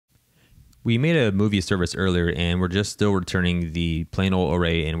We made a movie service earlier and we're just still returning the plain old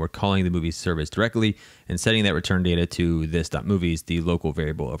array, and we're calling the movie service directly and setting that return data to this.movies, the local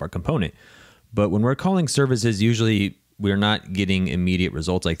variable of our component. But when we're calling services, usually we're not getting immediate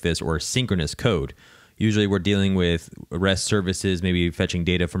results like this or synchronous code. Usually we're dealing with REST services, maybe fetching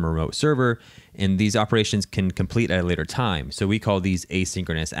data from a remote server, and these operations can complete at a later time. So we call these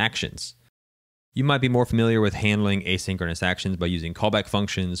asynchronous actions. You might be more familiar with handling asynchronous actions by using callback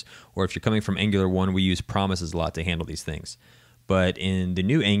functions, or if you're coming from Angular 1, we use promises a lot to handle these things. But in the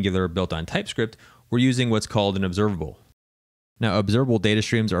new Angular built on TypeScript, we're using what's called an observable. Now, observable data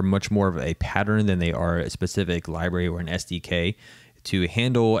streams are much more of a pattern than they are a specific library or an SDK to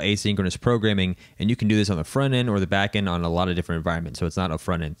handle asynchronous programming, and you can do this on the front end or the back end on a lot of different environments, so it's not a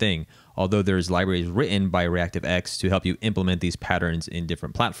front end thing, although there's libraries written by RxJS to help you implement these patterns in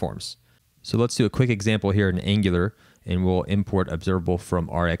different platforms. So let's do a quick example here in Angular, and we'll import observable from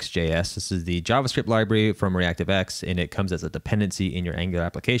RxJS. This is the JavaScript library from ReactiveX, and it comes as a dependency in your Angular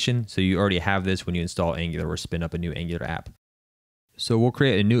application. So you already have this when you install Angular or spin up a new Angular app. So we'll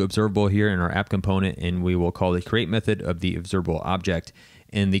create a new observable here in our app component, and we will call the create method of the observable object.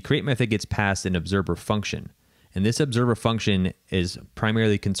 And the create method gets passed an observer function. And this observer function is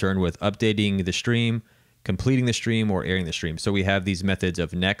primarily concerned with updating the stream, completing the stream, or airing the stream. So we have these methods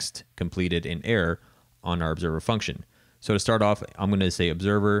of next, completed, and error on our observer function. So to start off, I'm going to say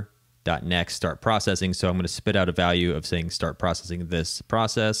observer.next start processing. So I'm going to spit out a value of saying start processing this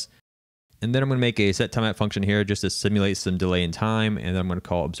process. And then I'm going to make a set timeout function here just to simulate some delay in time. And then I'm going to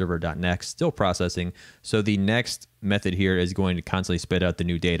call observer.next still processing. So the next method here is going to constantly spit out the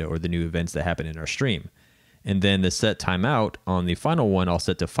new data or the new events that happen in our stream. And then the set timeout on the final one, I'll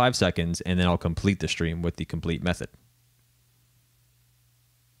set to 5 seconds, and then I'll complete the stream with the complete method.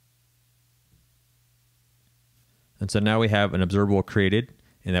 And so now we have an observable created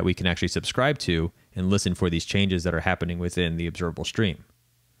and that we can actually subscribe to and listen for these changes that are happening within the observable stream.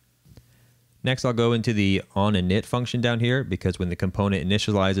 Next, I'll go into the onInit function down here, because when the component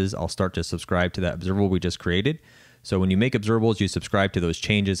initializes, I'll start to subscribe to that observable we just created. So when you make observables, you subscribe to those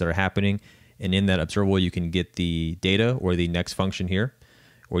changes that are happening. And in that observable, you can get the data or the next function here,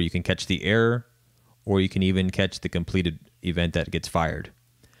 or you can catch the error, or you can even catch the completed event that gets fired.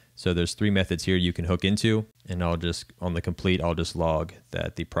 So there's 3 methods here you can hook into, and I'll just, on the complete, I'll just log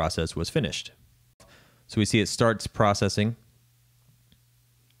that the process was finished. So we see it starts processing,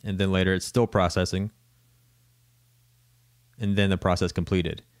 and then later it's still processing, and then the process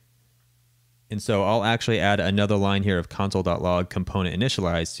completed. And so I'll actually add another line here of console.log component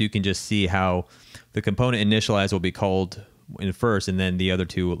initialize, so you can just see how the component initialize will be called in first and then the other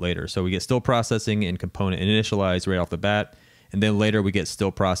 2 later. So we get still processing and component initialize right off the bat, and then later we get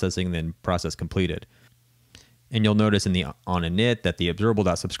still processing and then process completed. And you'll notice in the onInit that the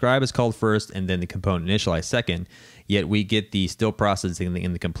observable.subscribe is called first and then the component initialize second, yet we get the still processing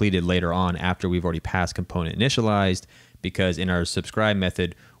and the completed later on after we've already passed component initialized, because in our subscribe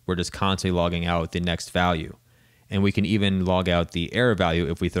method, we're just constantly logging out the next value. And we can even log out the error value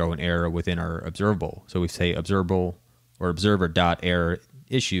if we throw an error within our observable. So we say observable or observer.error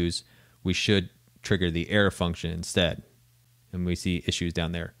issues, we should trigger the error function instead. And we see issues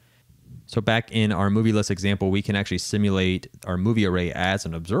down there. So back in our movie list example, we can actually simulate our movie array as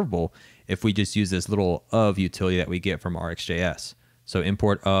an observable if we just use this little of utility that we get from RxJS. So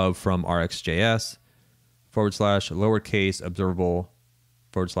import of from RxJS / lowercase observable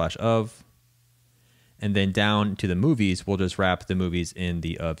 / of, and then down to the movies, we'll just wrap the movies in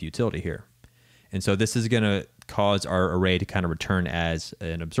the of utility here. And so this is going to cause our array to kind of return as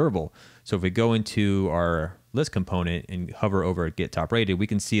an observable. So if we go into our list component and hover over get top rated, we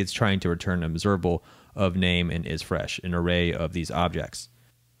can see it's trying to return an observable of name and is fresh, an array of these objects.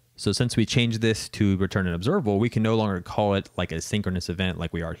 So since we changed this to return an observable, we can no longer call it like a synchronous event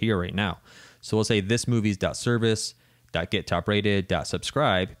like we are here right now. So we'll say this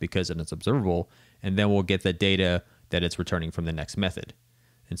movies.service.getTopRated.subscribe because it's observable, and then we'll get the data that it's returning from the next method.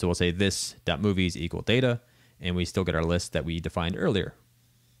 And so we'll say this.movies equal data, and we still get our list that we defined earlier.